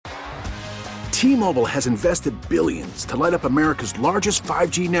T-Mobile has invested billions to light up America's largest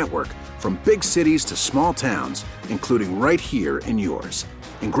 5G network, from big cities to small towns, including right here in yours.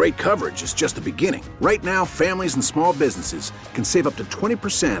 And great coverage is just the beginning. Right now, families and small businesses can save up to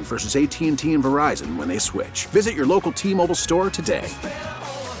 20% versus AT&T and Verizon when they switch. Visit your local T-Mobile store today.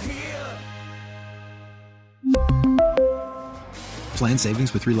 Plan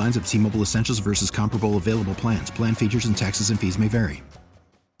savings with 3 lines of T-Mobile Essentials versus comparable available plans. Plan features and taxes and fees may vary.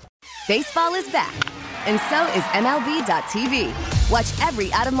 Baseball is back, and so is MLB.tv. Watch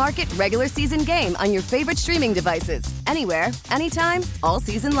every out-of-market regular season game on your favorite streaming devices, anywhere, anytime, all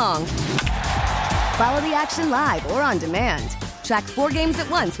season long. Follow the action live or on demand. Track 4 games at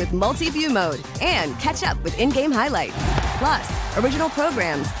once with multi-view mode and catch up with in-game highlights. Plus, original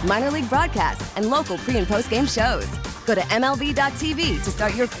programs, minor league broadcasts, and local pre- and post-game shows. Go to MLB.tv to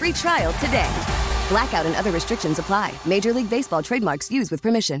start your free trial today. Blackout and other restrictions apply. Major League Baseball trademarks used with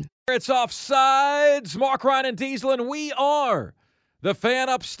permission. It's Offsides. Mark, Ryan, and Diesel, and we are the Fan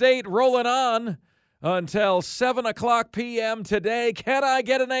Upstate, rolling on until 7 o'clock p.m. today. Can I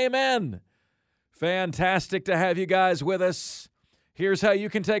get an amen? Fantastic to have you guys with us. Here's how you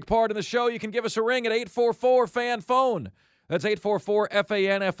can take part in the show. You can give us a ring at 844-FAN-PHONE. That's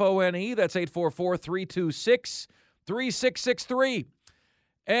 844-FANFONE. That's 844-326-3663.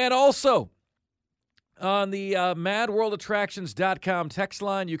 And also, on the madworldattractions.com text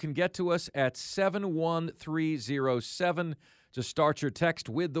line, you can get to us at 71307. Just start your text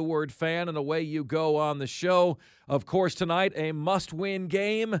with the word fan, and away you go on the show. Of course, tonight, a must-win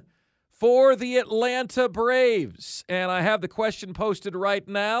game for the Atlanta Braves. And I have the question posted right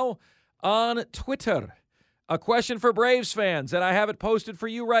now on Twitter. A question for Braves fans, and I have it posted for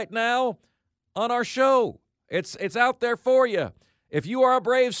you right now on our show. It's out there for you. If you are a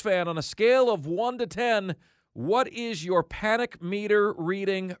Braves fan, on a scale of 1 to 10, what is your panic meter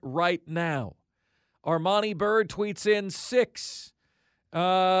reading right now? Armani Bird tweets in 6.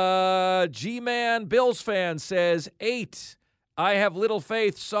 G-Man Bills fan says 8. I have little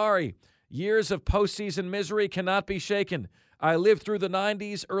faith, sorry. Years of postseason misery cannot be shaken. I lived through the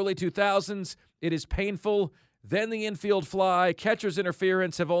 90s, early 2000s. It is painful. Then the infield fly. Catcher's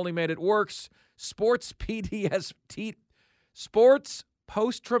interference have only made it worse. Sports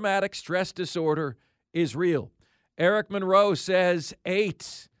post-traumatic stress disorder is real. Eric Monroe says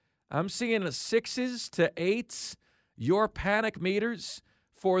 8. I'm seeing 6s to 8s. Your panic meters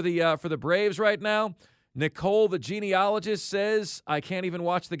for the Braves right now. Nicole, the genealogist, says, I can't even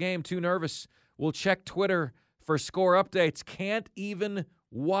watch the game. Too nervous. We'll check Twitter for score updates. Can't even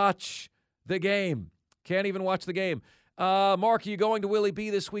watch the game. Can't even watch the game. Mark, are you going to Willie B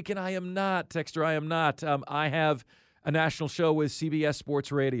this weekend? I am not, Texter. I am not. I have a national show with CBS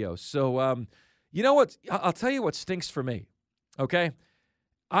Sports Radio. So, you know what? I'll tell you what stinks for me, okay?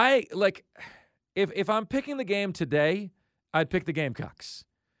 If I'm picking the game today, I'd pick the Gamecocks.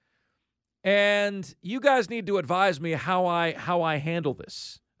 And you guys need to advise me how I handle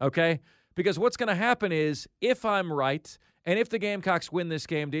this, okay? Because what's going to happen is, if I'm right, and if the Gamecocks win this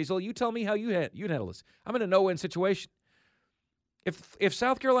game, Diesel, you tell me how you'd handle this. I'm in a no-win situation. If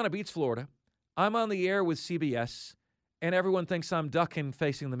South Carolina beats Florida, I'm on the air with CBS, and everyone thinks I'm ducking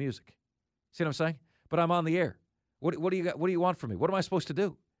facing the music. See what I'm saying? But I'm on the air. What do you got? What do you want from me? What am I supposed to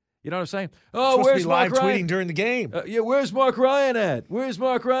do? You know what I'm saying? Oh, where's Mark Ryan? Tweeting during the game. Where's Mark Ryan at? Where's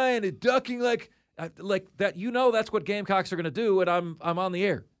Mark Ryan? Ducking like that. You know that's what Gamecocks are going to do, and I'm on the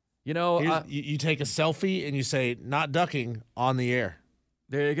air. You know, you take a selfie and you say, "Not ducking on the air."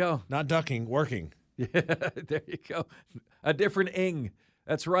 There you go. Not ducking, working. Yeah, there you go. A different ing.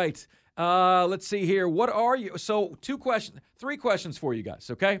 That's right. Let's see here. What are you? So 3 questions for you guys,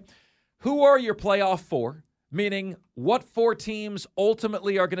 okay? Who are your playoff 4? Meaning, what 4 teams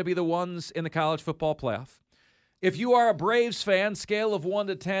ultimately are going to be the ones in the college football playoff? If you are a Braves fan, scale of 1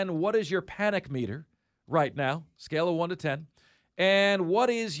 to 10, what is your panic meter right now? Scale of 1 to 10. And what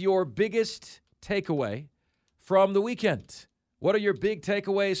is your biggest takeaway from the weekend? What are your big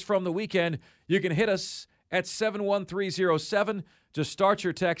takeaways from the weekend? You can hit us at 71307. Just start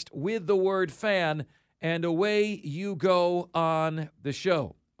your text with the word fan, and away you go on the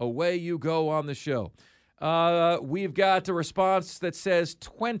show. Away you go on the show. We've got a response that says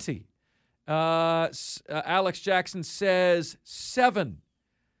 20. Alex Jackson says 7.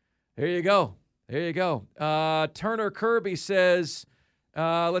 There you go. There you go. Turner Kirby says,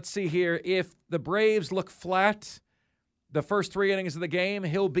 let's see here. If the Braves look flat the first 3 innings of the game,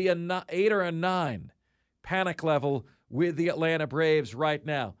 he'll be an 8 or a 9 panic level with the Atlanta Braves right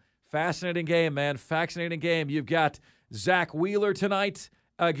now. Fascinating game, man. Fascinating game. You've got Zach Wheeler tonight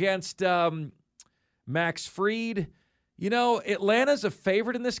against Max Fried. You know, Atlanta's a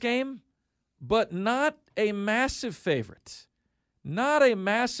favorite in this game, but not a massive favorite. Not a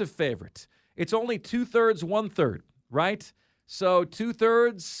massive favorite. It's only 2/3, 1/3, right? So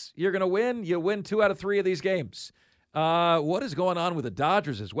 2/3, you're going to win. You win 2 out of 3 of these games. What is going on with the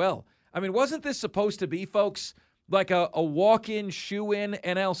Dodgers as well? I mean, wasn't this supposed to be, folks, like a walk-in, shoe-in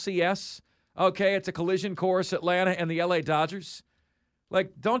NLCS? Okay, it's a collision course, Atlanta and the LA Dodgers.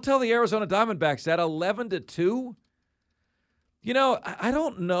 Like, don't tell the Arizona Diamondbacks that 11-2. You know, I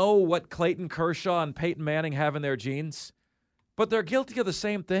don't know what Clayton Kershaw and Peyton Manning have in their genes, but they're guilty of the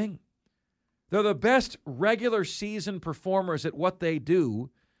same thing. They're the best regular season performers at what they do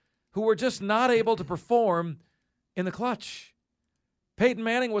who were just not able to perform in the clutch. Peyton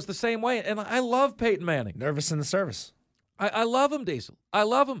Manning was the same way, and I love Peyton Manning. Nervous in the service. I love him, Diesel. I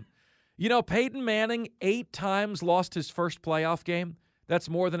love him. You know, Peyton Manning 8 times lost his first playoff game. That's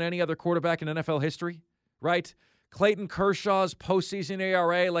more than any other quarterback in NFL history, right? Clayton Kershaw's postseason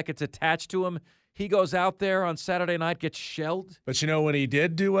ERA, like it's attached to him. He goes out there on Saturday night, gets shelled. But you know when he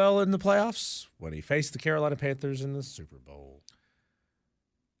did do well in the playoffs? When he faced the Carolina Panthers in the Super Bowl.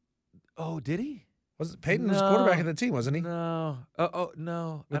 Oh, did he? Was it Peyton was quarterback of the team, wasn't he? No.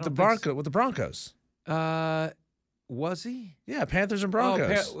 No. With the Broncos. Was he? Yeah, Panthers and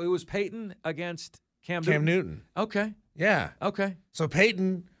Broncos. It was Peyton against Cam Newton. Okay. Yeah. Okay. So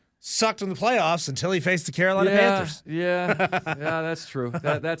Peyton sucked in the playoffs until he faced the Carolina Panthers. Yeah, that's true.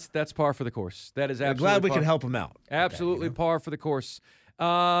 That's par for the course. That is absolutely. I'm glad we can help him out. Absolutely par for the course.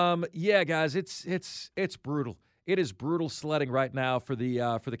 Yeah, guys, it's brutal. It is brutal sledding right now for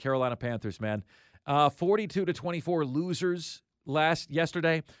the Carolina Panthers, man. 42-24 losers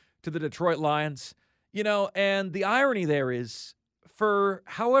yesterday to the Detroit Lions. You know, and the irony there is, for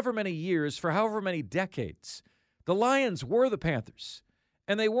however many years, for however many decades, the Lions were the Panthers.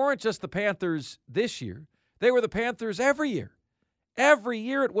 And they weren't just the Panthers this year. They were the Panthers every year. Every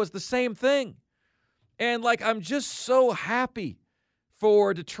year it was the same thing. And, like, I'm just so happy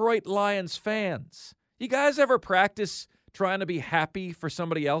for Detroit Lions fans. You guys ever practice trying to be happy for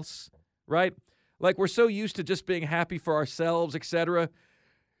somebody else, right? Like, we're so used to just being happy for ourselves, etc.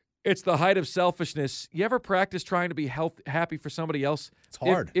 It's the height of selfishness. You ever practice trying to be happy for somebody else? It's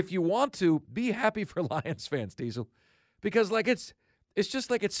hard. If you want to, be happy for Lions fans, Diesel. Because, like, it's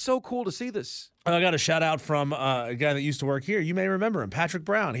just like it's so cool to see this. I got a shout out from a guy that used to work here. You may remember him, Patrick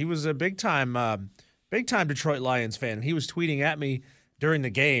Brown. He was a big time Detroit Lions fan. And he was tweeting at me during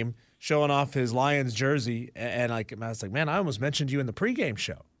the game, showing off his Lions jersey. And I was like, man, I almost mentioned you in the pregame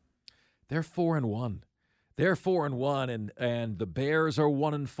show. They're 4-1. They're 4-1, and the Bears are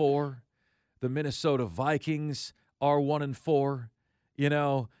 1-4. The Minnesota Vikings are 1-4. You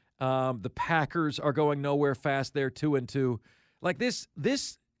know, the Packers are going nowhere fast. They're 2-2. Like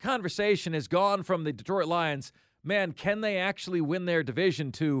this conversation has gone from the Detroit Lions, man, can they actually win their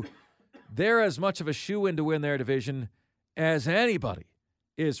division, to they're as much of a shoo-in to win their division as anybody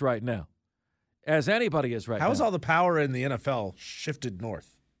is right now. As anybody is right now. How has all the power in the NFL shifted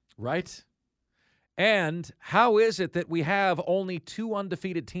north? Right? And how is it that we have only 2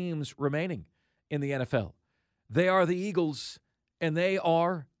 undefeated teams remaining in the NFL? They are the Eagles, and they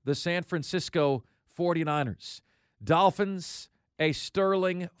are the San Francisco 49ers. Dolphins, a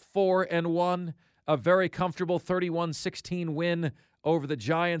sterling 4-1, a very comfortable 31-16 win over the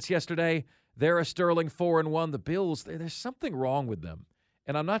Giants yesterday. They're a sterling 4-1. The Bills, there's something wrong with them,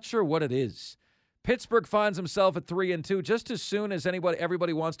 and I'm not sure what it is. Pittsburgh finds himself at 3-2. Just as soon as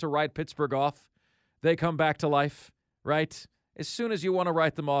everybody wants to write Pittsburgh off, they come back to life, right? As soon as you want to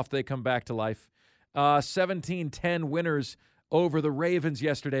write them off, they come back to life. 17-10 winners over the Ravens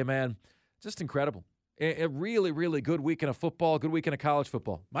yesterday, man. Just incredible. A really, really good weekend of football, good weekend of college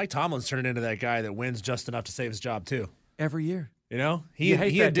football. Mike Tomlin's turning into that guy that wins just enough to save his job, too. Every year. You know? He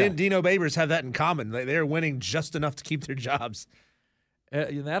and Dino Babers have that in common. They're winning just enough to keep their jobs.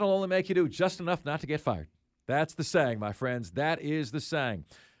 That'll only make you do just enough not to get fired. That's the saying, my friends. That is the saying.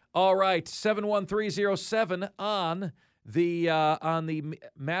 All right, 71307 on the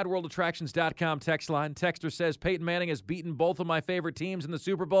MadWorldAttractions.com text line. Texter says, Peyton Manning has beaten both of my favorite teams in the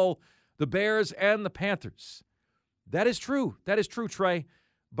Super Bowl, the Bears and the Panthers. That is true. That is true, Trey.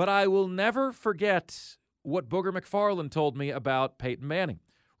 But I will never forget what Booger McFarland told me about Peyton Manning.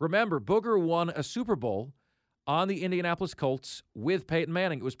 Remember, Booger won a Super Bowl on the Indianapolis Colts with Peyton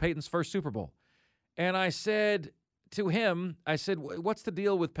Manning. It was Peyton's first Super Bowl. And I said to him, what's the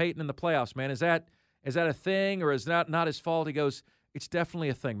deal with Peyton in the playoffs, man? Is that a thing, or is that not his fault? He goes, it's definitely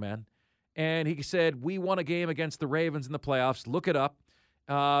a thing, man. And he said, we won a game against the Ravens in the playoffs. Look it up.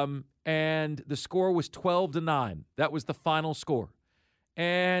 And the score was 12-9. That was the final score.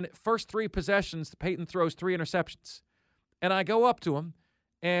 And first 3 possessions, Peyton throws 3 interceptions. And I go up to him,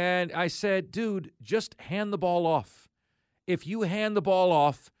 And I said, dude, just hand the ball off. If you hand the ball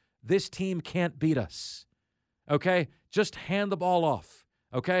off, this team can't beat us. Okay? Just hand the ball off.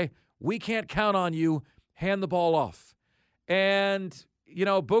 Okay? We can't count on you. Hand the ball off. And,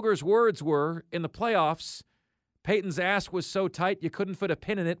 Booger's words were, in the playoffs, Peyton's ass was so tight you couldn't fit a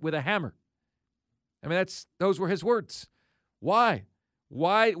pin in it with a hammer. I mean, those were his words. Why?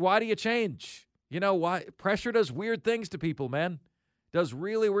 Why do you change? Why? Pressure does weird things to people, man. Does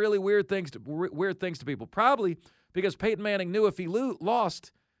really, really weird things to people. Probably because Peyton Manning knew if he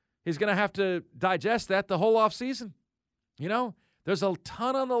lost, he's going to have to digest that the whole offseason. There's a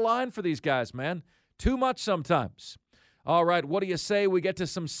ton on the line for these guys, man. Too much sometimes. All right, what do you say we get to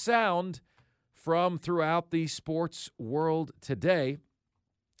some sound from throughout the sports world today?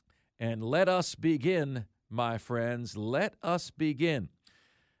 And let us begin, my friends. Let us begin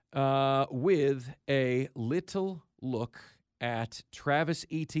with a little look at Travis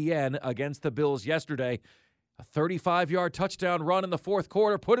Etienne against the Bills yesterday. A 35-yard touchdown run in the fourth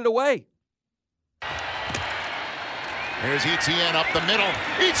quarter. Put it away. Here's Etienne up the middle.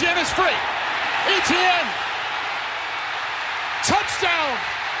 Etienne is free. Etienne! Touchdown!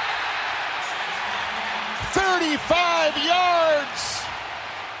 35 yards!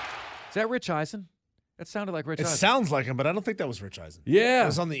 Is that Rich Eisen? That sounded like Rich Eisen. It sounds like him, but I don't think that was Rich Eisen. Yeah. It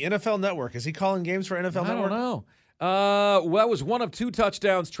was on the NFL Network. Is he calling games for NFL Network? I don't know. Well, that was one of 2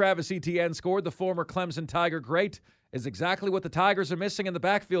 touchdowns Travis Etienne scored. The former Clemson Tiger great is exactly what the Tigers are missing in the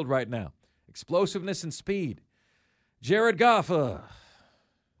backfield right now. Explosiveness and speed. Jared Goff.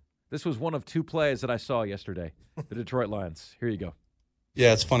 This was one of 2 plays that I saw yesterday. The Detroit Lions. Here you go.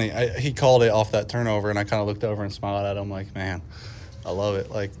 Yeah, it's funny. He called it off that turnover, and I kind of looked over and smiled at him like, man, I love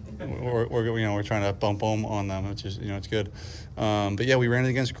it. Like we're trying to bump them on them, which is it's good. But yeah, we ran it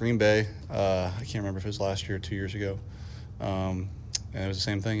against Green Bay. I can't remember if it was last year or 2 years ago, and it was the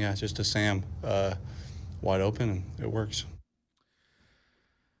same thing. Yeah, just to Sam, wide open, and it works.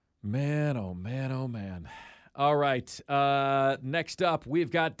 Man, oh man, oh man. All right. Next up,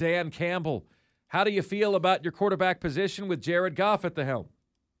 we've got Dan Campbell. How do you feel about your quarterback position with Jared Goff at the helm?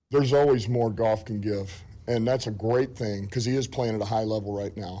 There's always more Goff can give, and that's a great thing because he is playing at a high level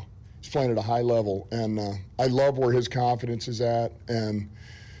right now. He's playing at a high level, and I love where his confidence is at. And,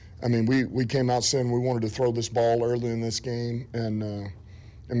 I mean, we came out saying we wanted to throw this ball early in this game, and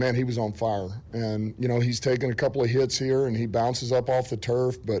man, he was on fire. And, he's taken a couple of hits here, and he bounces up off the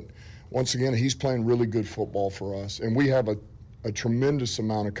turf, but once again, he's playing really good football for us, and we have a tremendous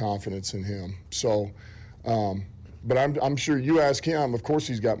amount of confidence in him. So, but I'm sure you ask him, of course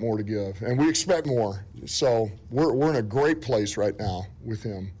he's got more to give, and we expect more. So we're in a great place right now with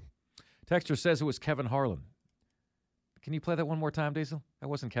him. Texter says it was Kevin Harlan. Can you play that one more time, Diesel? That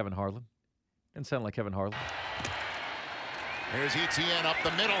wasn't Kevin Harlan. Didn't sound like Kevin Harlan. Here's Etienne up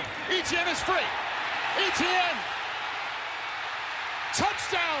the middle. Etienne is free. Etienne!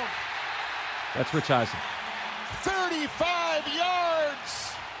 Touchdown! That's Rich Eisen. 35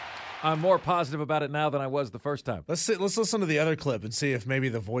 yards! I'm more positive about it now than I was the first time. Let's listen to the other clip and see if maybe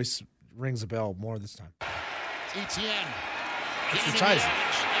the voice rings a bell more this time. Etienne. It's Rich Eisen.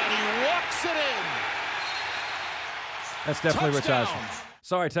 And he walks it in. That's definitely Touchdown. Rich Eisen.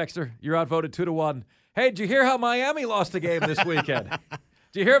 Sorry, Texter. You're outvoted 2-1. Hey, did you hear how Miami lost a game this weekend?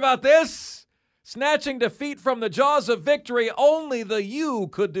 Did you hear about this? Snatching defeat from the jaws of victory, only the U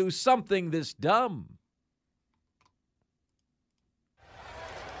could do something this dumb.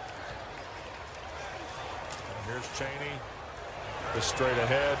 Here's Chaney, the straight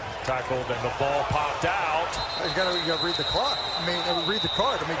ahead, tackled, and the ball popped out. You got to read the clock. Read the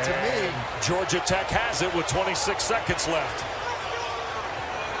card. To me, Georgia Tech has it with 26 seconds left.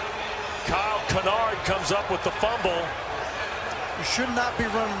 Kyle Kennard comes up with the fumble. you should not be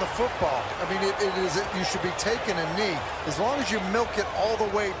running the football. You should be taking a knee. As long as you milk it all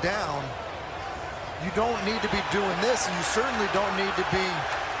the way down, you don't need to be doing this, and you certainly don't need to be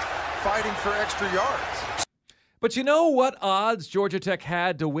fighting for extra yards. But you know what odds Georgia Tech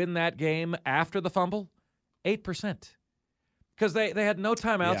had to win that game after the fumble? 8%. Because they had no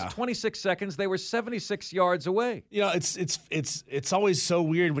timeouts, Yeah. 26 seconds. They were 76 yards away. You know, it's always so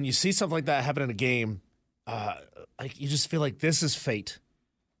weird when you see something like that happen in a game. Like you just feel like this is fate.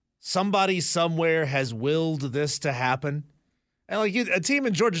 Somebody somewhere has willed this to happen. And like a team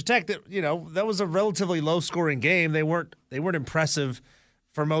in Georgia Tech that was a relatively low scoring game. They weren't impressive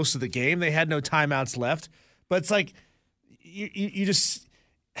for most of the game. They had no timeouts left. But it's like you just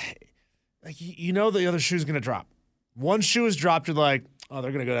like the other shoe's going to drop. One shoe is dropped, you're like, oh,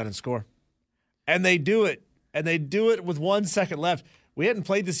 they're going to go down and score. And they do it. And they do it with 1 second left. We hadn't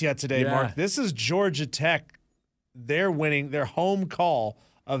played this yet today, Yeah. Mark. This is Georgia Tech. They're winning their home call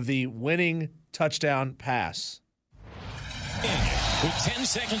of the winning touchdown pass. With 10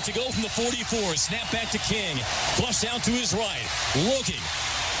 seconds to go from the 44, snap back to King. Flush out to his right. Looking.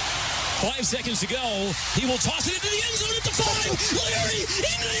 5 seconds to go. He will toss it into the end zone at the 5. Leary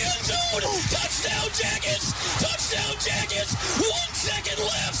into the end zone. Touchdown, Jackets. Touchdown, Jackets. 1 second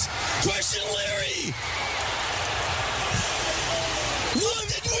left. Christian Leary. What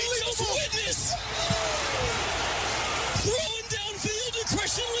did we just witness? Throwing downfield to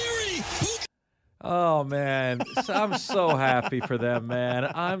Christian Leary. Oh, man. I'm so happy for them,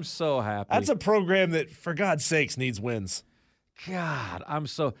 man. I'm so happy. That's a program that, for God's sakes, needs wins. God,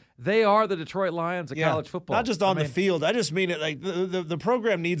 they are the Detroit Lions of college football. Not just on the field. I just mean it like the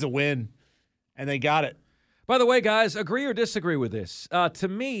program needs a win, and they got it. By the way, guys, agree or disagree with this? To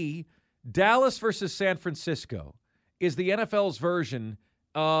me, Dallas versus San Francisco is the NFL's version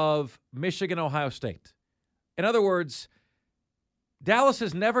of Michigan-Ohio State. In other words, Dallas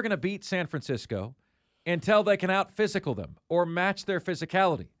is never going to beat San Francisco until they can out-physical them or match their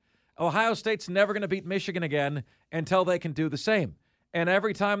physicality. Ohio State's never going to beat Michigan again until they can do the same. And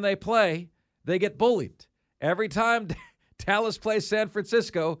every time they play, they get bullied. Every time Dallas plays San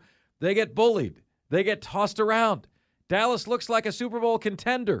Francisco, they get bullied. They get tossed around. Dallas looks like a Super Bowl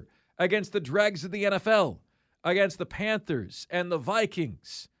contender against the dregs of the NFL, against the Panthers and the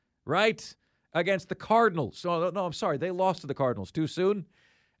Vikings, right? Against the Cardinals. No, I'm sorry. They lost to the Cardinals too soon.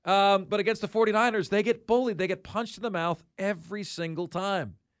 But against the 49ers, they get bullied. They get punched in the mouth every single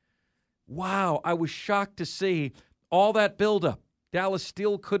time. Wow, I was shocked to see all that buildup. Dallas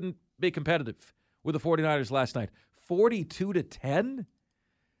still couldn't be competitive with the 49ers last night. 42-10?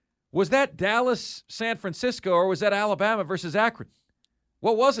 Was that Dallas, San Francisco, or was that Alabama versus Akron?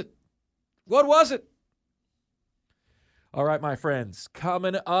 What was it? What was it? All right, my friends,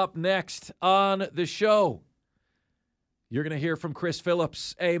 coming up next on the show, you're going to hear from Chris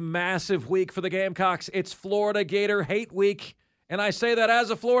Phillips. A massive week for the Gamecocks. It's Florida Gator Hate Week, and I say that as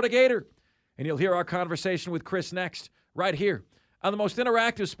a Florida Gator. And you'll hear our conversation with Chris next, right here on the most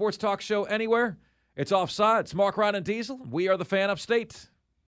interactive sports talk show anywhere. It's Offsides. Mark, Ron, and Diesel. We are the Fan Upstate.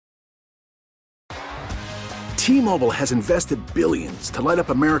 T-Mobile has invested billions to light up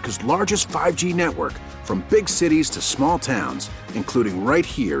America's largest 5G network, from big cities to small towns, including right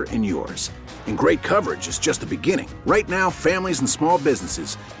here in yours. And great coverage is just the beginning. Right now, families and small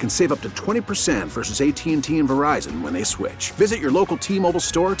businesses can save up to 20% versus AT&T and Verizon when they switch. Visit your local T-Mobile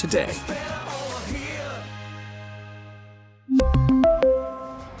store today.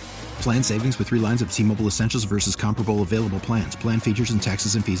 Plan savings with 3 lines of T-Mobile Essentials versus comparable available plans. Plan features and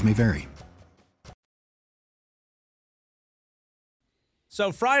taxes and fees may vary.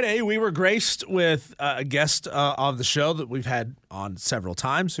 So Friday, we were graced with a guest of the show that we've had on several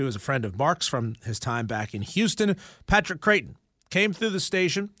times, who is a friend of Mark's from his time back in Houston. Patrick Creighton came through the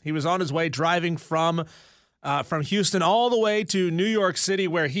station. He was on his way driving from Houston all the way to New York City,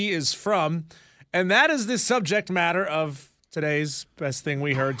 where he is from. And that is the subject matter of today's best thing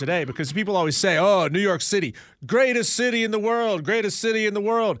we heard today, because people always say, oh, New York City, greatest city in the world, greatest city in the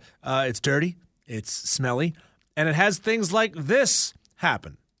world. It's dirty, it's smelly, and it has things like this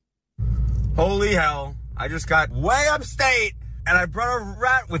happen. Holy hell, I just got way upstate and I brought a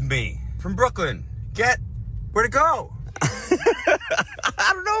rat with me from Brooklyn. Where'd it go?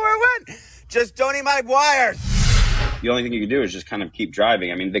 I don't know where it went. Just don't eat my wires. The only thing you can do is just kind of keep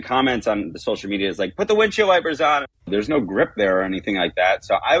driving. I mean, the comments on the social media is like, put the windshield wipers on. There's no grip there or anything like that.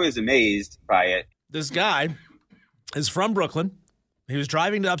 So I was amazed by it. This guy is from Brooklyn. He was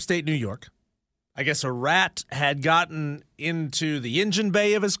driving to upstate New York. I guess a rat had gotten into the engine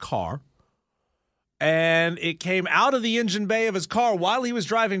bay of his car, and it came out of the engine bay of his car while he was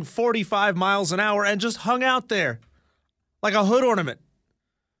driving 45 miles an hour and just hung out there like a hood ornament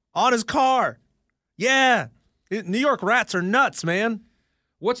on his car. Yeah. New York rats are nuts, man.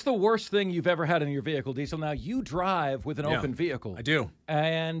 What's the worst thing you've ever had in your vehicle, Diesel? Now, you drive with an open vehicle. I do.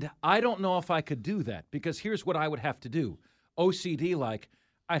 And I don't know if I could do that, because here's what I would have to do. OCD-like,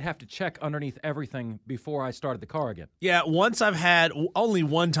 I'd have to check underneath everything before I started the car again. Yeah, once I've had only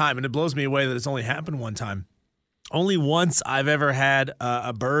one time, and it blows me away that it's only happened one time. Only once I've ever had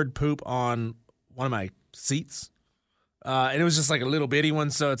a bird poop on one of my seats. And it was just like a little bitty one,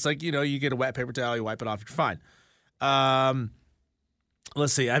 so it's like, you get a wet paper towel, you wipe it off, you're fine.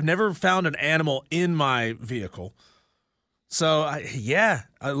 Let's see. I've never found an animal in my vehicle. So,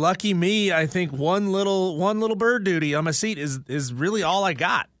 lucky me, I think one little bird duty on my seat is really all I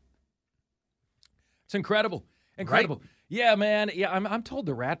got. It's incredible. Incredible. Right? Yeah, man. Yeah, I'm told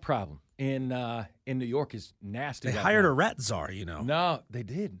the rat problem in New York is nasty. They hired a rat czar, No, they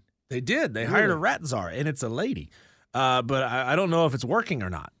did. They hired a rat czar, and it's a lady. but I don't know if it's working or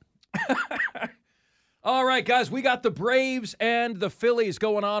not. All right, guys, we got the Braves and the Phillies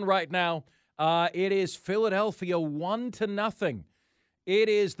going on right now. It is Philadelphia 1-0. It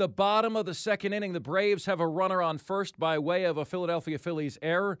is the bottom of the second inning. The Braves have a runner on first by way of a Philadelphia Phillies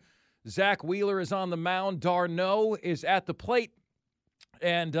error. Zach Wheeler is on the mound. D'Arnaud is at the plate.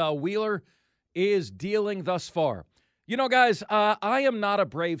 And Wheeler is dealing thus far. You know, guys, I am not a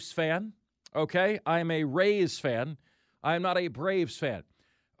Braves fan, okay? I am a Rays fan. I am not a Braves fan.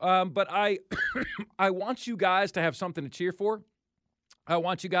 But I want you guys to have something to cheer for. I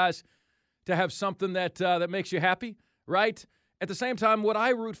want you guys to have something that makes you happy, right? At the same time, what I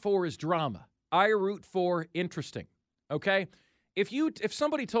root for is drama. I root for interesting, okay? If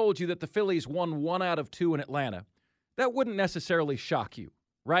somebody told you that the Phillies won 1 out of 2 in Atlanta, that wouldn't necessarily shock you,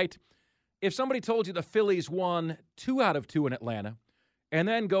 right? If somebody told you the Phillies won 2 out of 2 in Atlanta and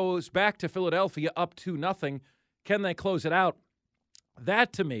then goes back to Philadelphia up 2-0, can they close it out?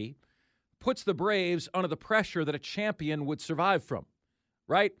 That, to me, puts the Braves under the pressure that a champion would survive from,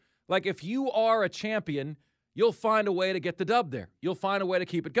 right? Like, if you are a champion, you'll find a way to get the dub there. You'll find a way to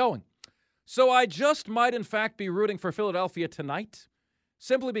keep it going. So I just might, in fact, be rooting for Philadelphia tonight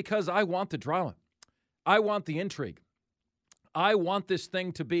simply because I want the drama. I want the intrigue. I want this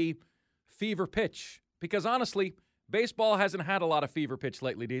thing to be fever pitch because, honestly, baseball hasn't had a lot of fever pitch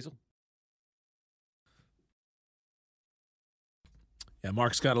lately, Diesel. Yeah,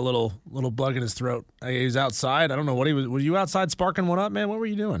 Mark's got a little bug in his throat. He was outside. I don't know what he was. Were you outside sparking one up, man? What were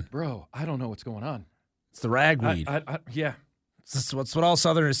you doing? Bro, I don't know what's going on. It's the ragweed. Yeah. That's what all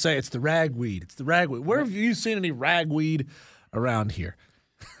Southerners say. It's the ragweed. It's the ragweed. Where have you seen any ragweed around here?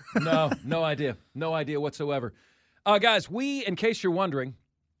 No idea. No idea whatsoever. Guys, in case you're wondering,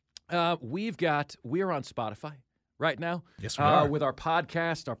 we're on Spotify right now. Yes, we are. With our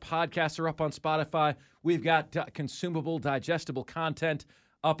podcast. Our podcasts are up on Spotify. We've got consumable, digestible content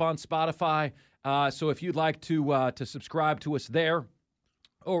up on Spotify. So if you'd like to subscribe to us there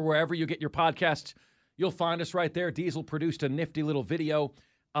or wherever you get your podcasts, you'll find us right there. Diesel produced a nifty little video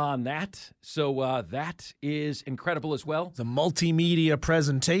on that. So that is incredible as well. It's a multimedia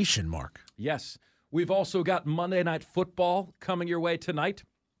presentation, Mark. Yes. We've also got Monday Night Football coming your way tonight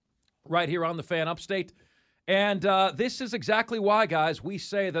right here on the Fan Upstate. And this is exactly why, guys, we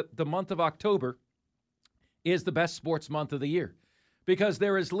say that the month of October is the best sports month of the year because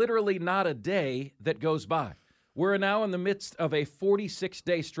there is literally not a day that goes by. We're now in the midst of a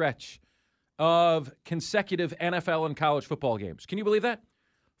 46-day stretch of consecutive NFL and college football games. Can you believe that?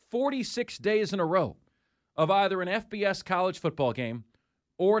 46 days in a row of either an FBS college football game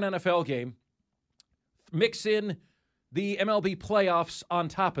or an NFL game. Mix in the MLB playoffs on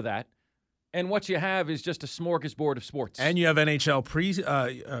top of that, and what you have is just a smorgasbord of sports. And you have NHL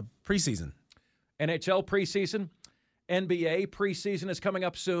preseason. NHL preseason. NBA preseason is coming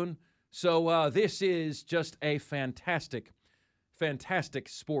up soon. So this is just a fantastic, fantastic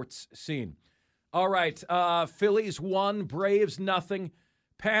sports scene. All right, Phillies 1, Braves 0.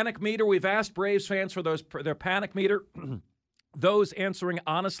 Panic meter. We've asked Braves fans for their panic meter. Those answering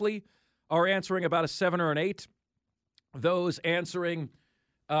honestly are answering about a 7 or an 8. Those answering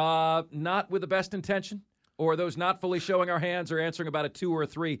not with the best intention, or those not fully showing our hands are answering about a 2 or a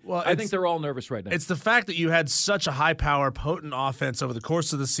 3. Well, I think they're all nervous right now. It's the fact that you had such a high-power, potent offense over the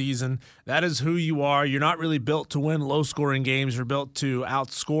course of the season. That is who you are. You're not really built to win low-scoring games. You're built to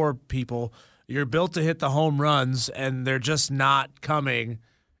outscore people. You're built to hit the home runs, and they're just not coming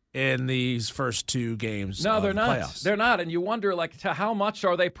in these first 2 games. No, they're not. Playoffs. They're not, and you wonder, to how much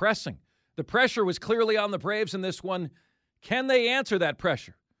are they pressing? The pressure was clearly on the Braves in this one. Can they answer that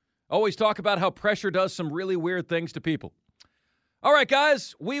pressure? Always talk about how pressure does some really weird things to people. All right,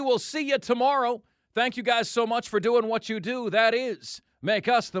 guys, we will see you tomorrow. Thank you guys so much for doing what you do. That is, make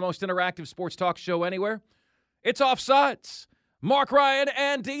us the most interactive sports talk show anywhere. It's Offsides. Mark Ryan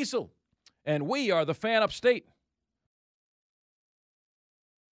and Diesel. And we are the Fan Upstate.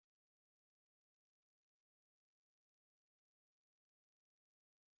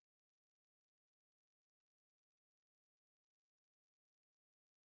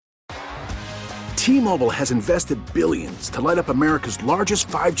 T-Mobile has invested billions to light up America's largest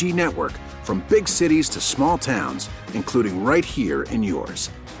 5G network, from big cities to small towns, including right here in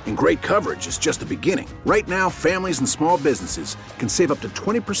yours. And great coverage is just the beginning. Right now, families and small businesses can save up to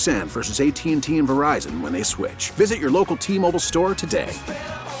 20% versus AT&T and Verizon when they switch. Visit your local T-Mobile store today.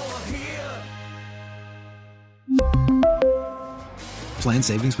 Plan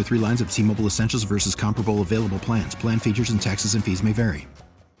savings with 3 lines of T-Mobile Essentials versus comparable available plans. Plan features and taxes and fees may vary.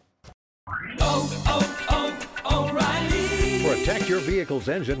 O'Reilly. For a Protect your vehicle's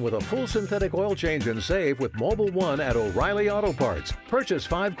engine with a full synthetic oil change and save with Mobile One at O'Reilly Auto Parts. Purchase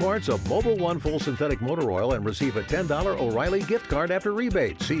 5 quarts of Mobile One full synthetic motor oil and receive a $10 O'Reilly gift card after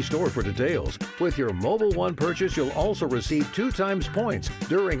rebate. See store for details. With your Mobile One purchase, you'll also receive 2 times points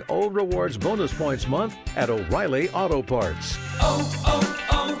during O Rewards Bonus Points Month at O'Reilly Auto Parts.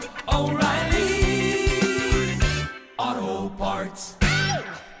 O'Reilly Auto Parts.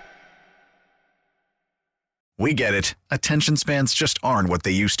 We get it. Attention spans just aren't what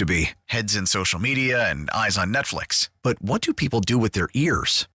they used to be. Heads in social media and eyes on Netflix. But what do people do with their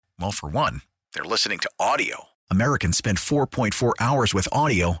ears? Well, for one, they're listening to audio. Americans spend 4.4 hours with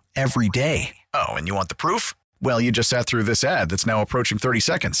audio every day. Oh, and you want the proof? Well, you just sat through this ad that's now approaching 30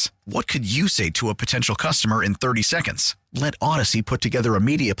 seconds. What could you say to a potential customer in 30 seconds? Let Odyssey put together a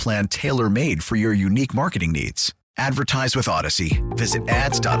media plan tailor-made for your unique marketing needs. Advertise with Odyssey. Visit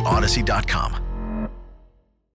ads.odyssey.com.